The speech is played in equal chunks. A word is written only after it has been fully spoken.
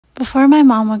Before my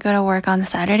mom would go to work on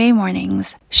Saturday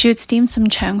mornings, she would steam some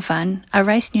cheong fun, a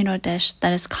rice noodle dish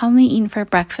that is commonly eaten for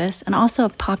breakfast and also a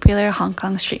popular Hong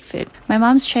Kong street food. My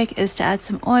mom's trick is to add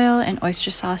some oil and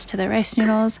oyster sauce to the rice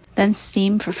noodles, then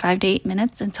steam for 5 to 8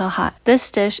 minutes until hot.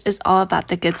 This dish is all about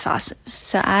the good sauces,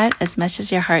 so add as much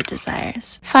as your heart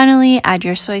desires. Finally, add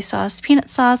your soy sauce, peanut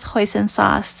sauce, hoisin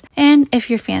sauce, and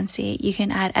if you're fancy, you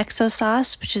can add XO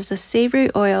sauce, which is a savory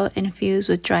oil infused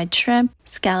with dried shrimp,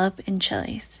 scallop, and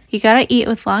chilies. You gotta eat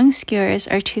with long skewers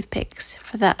or toothpicks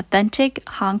for the authentic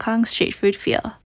Hong Kong street food feel.